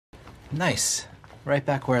Nice. Right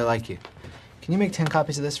back where I like you. Can you make 10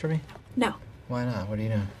 copies of this for me? No. Why not? What are you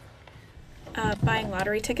doing? Buying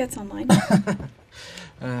lottery tickets online.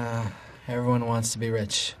 Everyone wants to be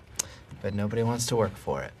rich, but nobody wants to work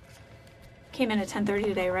for it. Came in at 10:30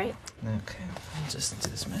 today, right? Okay, I'll just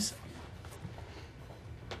dismiss it.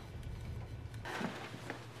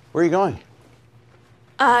 Where are you going?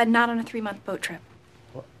 Not on a 3-month boat trip.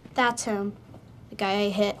 That's him. The guy I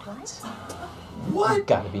hit. What? You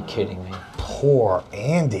gotta be kidding me. Poor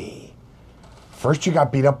Andy. First you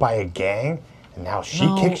got beat up by a gang, and now she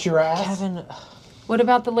kicks your ass? Kevin. What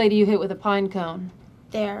about the lady you hit with a pine cone?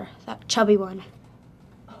 There, that chubby one.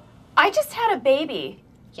 I just had a baby.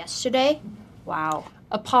 Yesterday? Wow.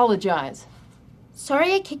 Apologize.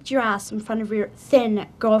 Sorry I kicked your ass in front of your thin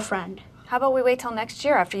girlfriend. How about we wait till next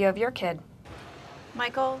year after you have your kid?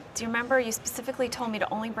 Michael, do you remember you specifically told me to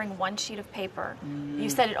only bring 1 sheet of paper? You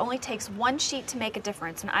said it only takes 1 sheet to make a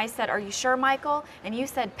difference. And I said, are you sure, Michael? And you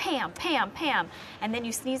said, Pam, Pam, Pam. And then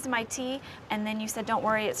you sneezed in my tea, and then you said, don't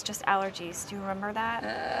worry, it's just allergies. Do you remember that?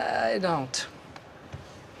 I don't.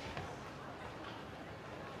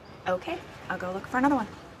 Okay, I'll go look for another one.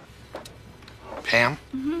 Pam?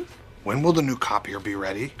 Mm-hmm. When will the new copier be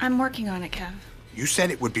ready? I'm working on it, Kev. You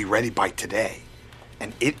said it would be ready by today,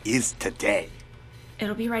 and it is today.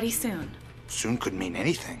 It'll be ready soon. Soon could mean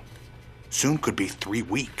anything. Soon could be 3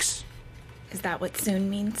 weeks. Is that what soon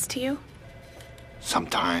means to you?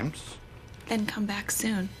 Sometimes. Then come back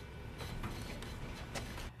soon.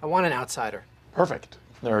 I want an outsider. Perfect.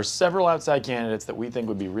 There are several outside candidates that we think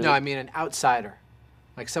would be really... No, I mean an outsider.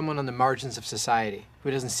 Like someone on the margins of society who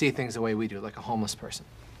doesn't see things the way we do, like a homeless person.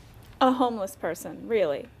 A homeless person,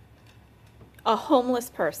 really? A homeless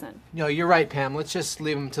person? No, you're right, Pam. Let's just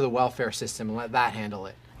leave them to the welfare system and let that handle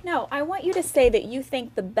it. No, I want you to say that you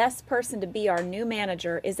think the best person to be our new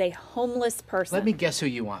manager is a homeless person. Let me guess who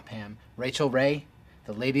you want, Pam. Rachel Ray?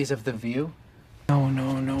 The ladies of The View? No,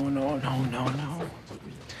 no, no, no, no, no, no.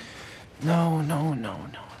 No, no, no, no, no,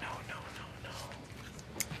 no,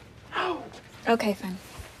 no. Okay, fine.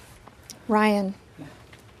 Ryan,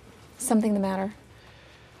 something the matter?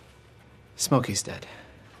 Smokey's dead.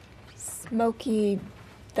 Smokey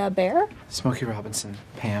the bear? Smokey Robinson.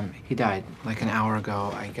 Pam, he died like an hour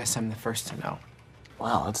ago. I guess I'm the first to know.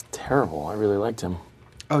 Wow, that's terrible. I really liked him.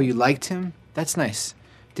 Oh, you liked him? That's nice.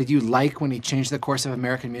 Did you like when he changed the course of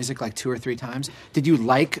American music like 2 or 3 times? Did you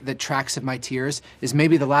like that Tracks of My Tears is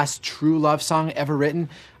maybe the last true love song ever written?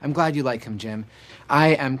 I'm glad you like him, Jim. I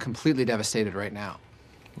am completely devastated right now.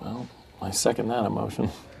 Well, I second that emotion.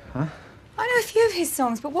 Huh? I know a few of his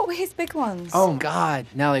songs, but what were his big ones? Oh, God,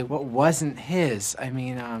 Nellie, what wasn't his? I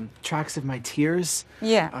mean, Tracks of My Tears?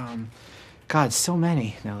 Yeah. God, so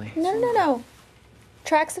many, Nellie. No.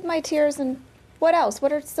 Tracks of My Tears and what else?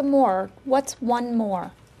 What are some more? What's one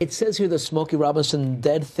more? It says here the Smokey Robinson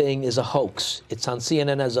dead thing is a hoax. It's on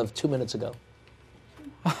CNN as of 2 minutes ago.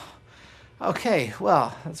 Okay,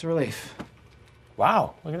 well, that's a relief.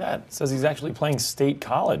 Wow, look at that. It says he's actually playing state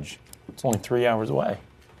college. It's only 3 hours away.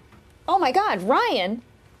 Oh my God, Ryan,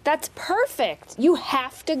 that's perfect. You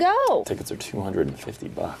have to go. Tickets are $250.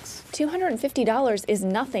 $250 is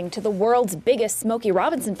nothing to the world's biggest Smokey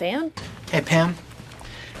Robinson fan. Hey, Pam,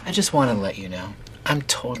 I just wanted to let you know, I'm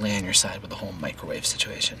totally on your side with the whole microwave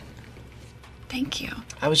situation. Thank you.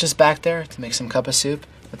 I was just back there to make some cup of soup.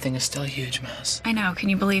 The thing is still a huge mess. I know, can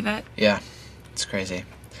you believe it? Yeah, it's crazy.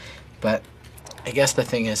 But I guess the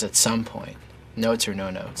thing is, at some point, notes or no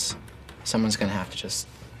notes, someone's gonna have to just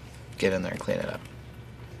get in there and clean it up.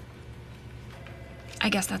 I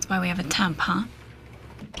guess that's why we have a temp, huh?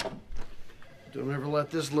 Don't ever let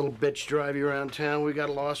this little bitch drive you around town. We got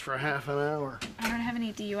lost for half an hour. I don't have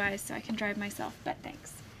any DUIs, so I can drive myself, but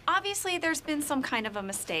thanks. Obviously, there's been some kind of a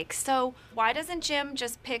mistake, so why doesn't Jim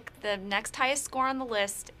just pick the next highest score on the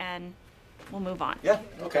list and we'll move on? Yeah,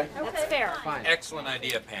 okay. That's fair. Fine. Excellent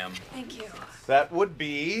idea, Pam. Thank you. That would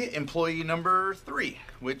be employee number 3,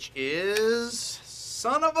 which is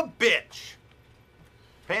son of a bitch.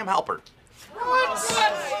 Pam Halpert.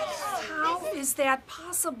 How is that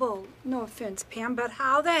possible? No offense, Pam, but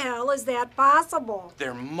how the hell is that possible?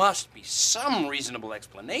 There must be some reasonable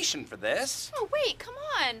explanation for this. Oh, wait, come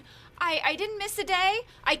on. I didn't miss a day.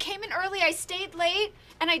 I came in early, I stayed late,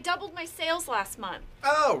 and I doubled my sales last month.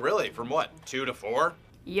 Oh, really? From what, 2 to 4?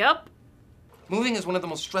 Yep. Moving is one of the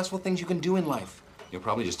most stressful things you can do in life. You'll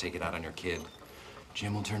probably just take it out on your kid.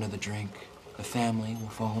 Jim will turn to the drink. The family will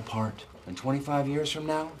fall apart. And 25 years from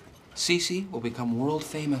now, Cece will become world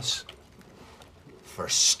famous for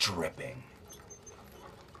stripping.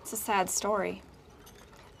 It's a sad story.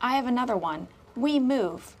 I have another one. We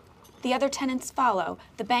move. The other tenants follow.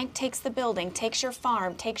 The bank takes the building, takes your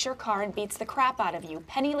farm, takes your car, and beats the crap out of you.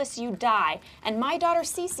 Penniless, you die. And my daughter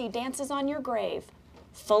Cece dances on your grave,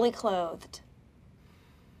 fully clothed.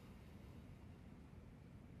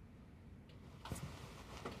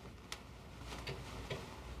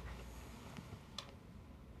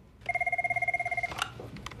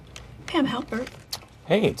 Pam Halpert.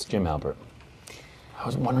 Hey, it's Jim Halpert. I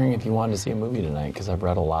was wondering if you wanted to see a movie tonight, because I've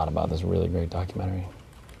read a lot about this really great documentary.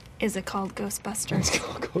 Is it called Ghostbusters? It's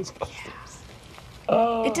called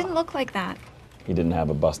Ghostbusters. It didn't look like that. He didn't have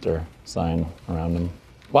a Buster sign around him.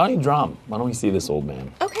 Why don't you draw him? Why don't we see this old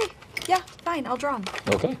man? Okay, yeah, fine, I'll draw him.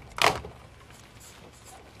 Okay.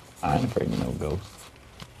 I ain't afraid of no ghosts.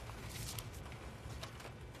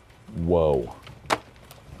 Whoa.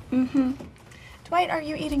 Mm-hmm. Dwight, are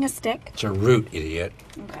you eating a stick? It's a root, idiot.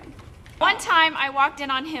 Okay. One time I walked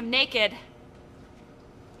in on him naked,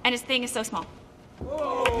 and his thing is so small.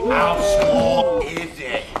 How small is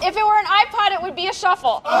it? If it were an iPod, it would be a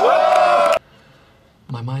shuffle.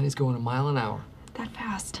 My mind is going a mile an hour. That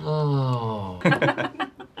fast. Oh.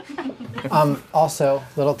 Also,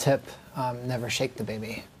 little tip, never shake the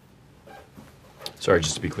baby. Sorry,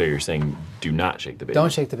 just to be clear, you're saying do not shake the baby.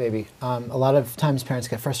 Don't shake the baby. A lot of times parents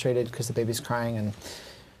get frustrated because the baby's crying and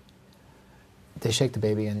they shake the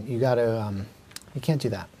baby, and you gotta, you can't do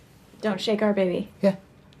that. Don't shake our baby. Yeah.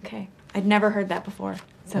 Okay. I'd never heard that before,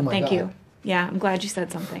 so Oh my thank God. you. Yeah, I'm glad you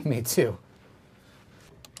said something. Me too.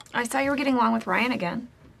 I saw you were getting along with Rainn again.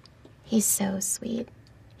 He's so sweet.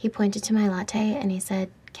 He pointed to my latte and he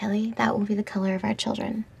said, Kelly, that will be the color of our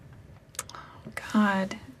children.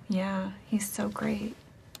 God, yeah, he's so great.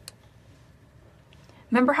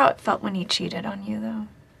 Remember how it felt when he cheated on you, though?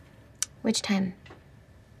 Which time?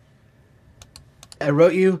 I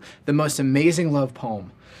wrote you the most amazing love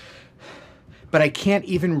poem, but I can't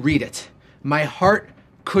even read it. My heart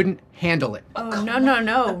couldn't handle it. Oh,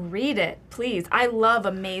 no. Read it, please. I love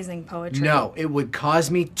amazing poetry. No, it would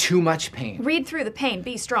cause me too much pain. Read through the pain.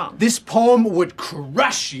 Be strong. This poem would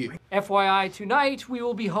crush you. FYI, tonight we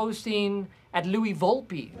will be hosting at Louis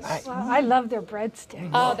Volpe's. I love their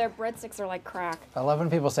breadsticks. Oh, their breadsticks are like crack. I love when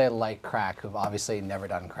people say like crack who've obviously never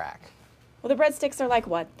done crack. Well, the breadsticks are like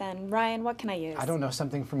what, then? Ryan, what can I use? I don't know,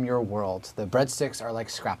 something from your world. The breadsticks are like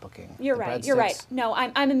scrapbooking. You're right, you're right. No,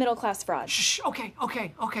 I'm a middle-class fraud. Shh, okay.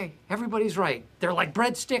 Everybody's right. They're like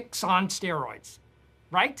breadsticks on steroids.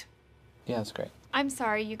 Right? Yeah, that's great. I'm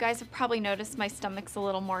sorry, you guys have probably noticed my stomach's a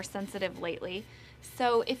little more sensitive lately.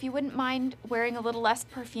 So if you wouldn't mind wearing a little less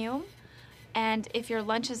perfume, and if your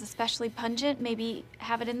lunch is especially pungent, maybe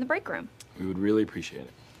have it in the break room. We would really appreciate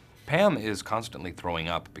it. Pam is constantly throwing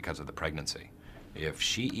up because of the pregnancy. If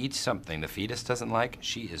she eats something the fetus doesn't like,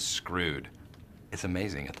 she is screwed. It's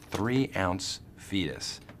amazing. A 3-ounce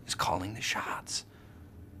fetus is calling the shots.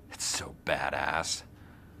 It's so badass.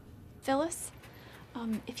 Phyllis,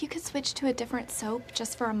 if you could switch to a different soap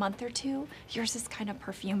just for a month or two, yours is kind of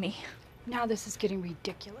perfumey. Now this is getting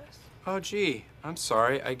ridiculous. Oh, gee, I'm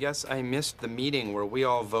sorry. I guess I missed the meeting where we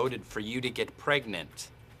all voted for you to get pregnant.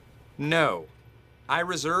 No. I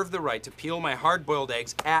reserve the right to peel my hard-boiled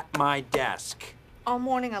eggs at my desk. All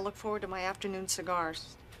morning I look forward to my afternoon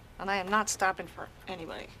cigars, and I am not stopping for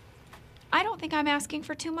anybody. I don't think I'm asking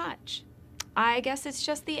for too much. I guess it's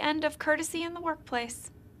just the end of courtesy in the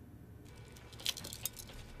workplace.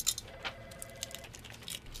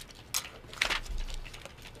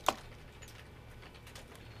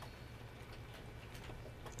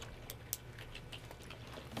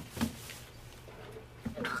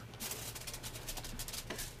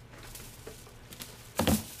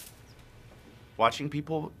 Watching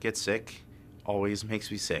people get sick always makes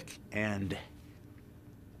me sick, and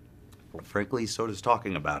frankly, so does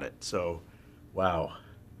talking about it. So, wow.